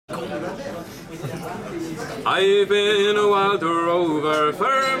I've been a wild rover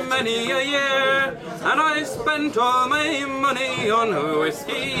for many a year, and I spent all my money on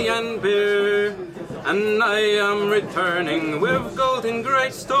whiskey and beer. And I am returning with gold in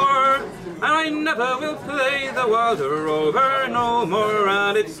great store, and I never will play the wild rover no more,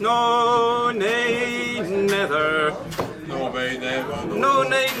 and it's no, nay, never. No, nay, never. No,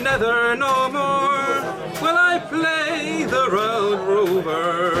 nay, never, no more will I play the wild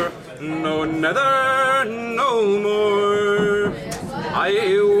rover. No, neither, no more.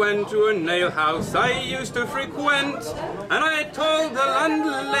 I went to an ale house I used to frequent, and I told the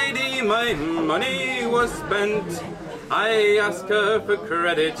landlady my money was spent. I asked her for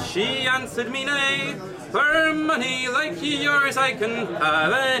credit, she answered me nay. For money like yours I can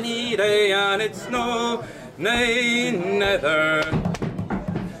have any day, and it's no, nay, neither.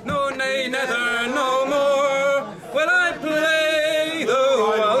 No, nay, neither, no more will I play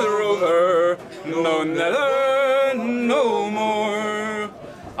the wild rover. No, neither, no more.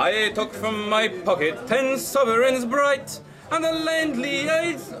 I took from my pocket 10 sovereigns bright, and the landlady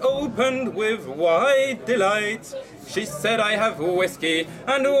eyes opened with wide delight. She said, I have whiskey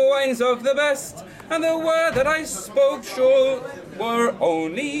and wines of the best, and the word that I spoke sure were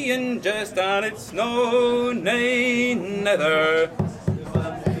only in jest, and it's no, nay, neither.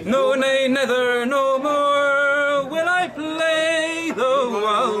 No, nay, neither, no more will I play the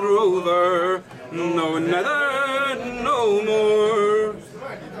wild rover. No, neither, no more.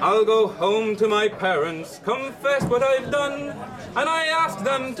 I'll go home to my parents, confess what I've done, and I ask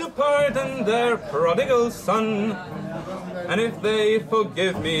them to pardon their prodigal son. And if they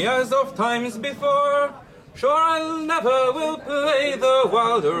forgive me as of times before, sure I'll never will play the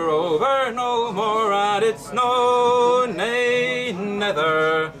wild rover no more, and it's no, nay,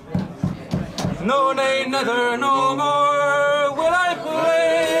 neither. No, nay, neither, no more will I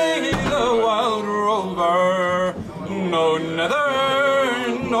play the wild rover. No,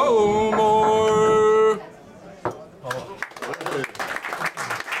 neither, no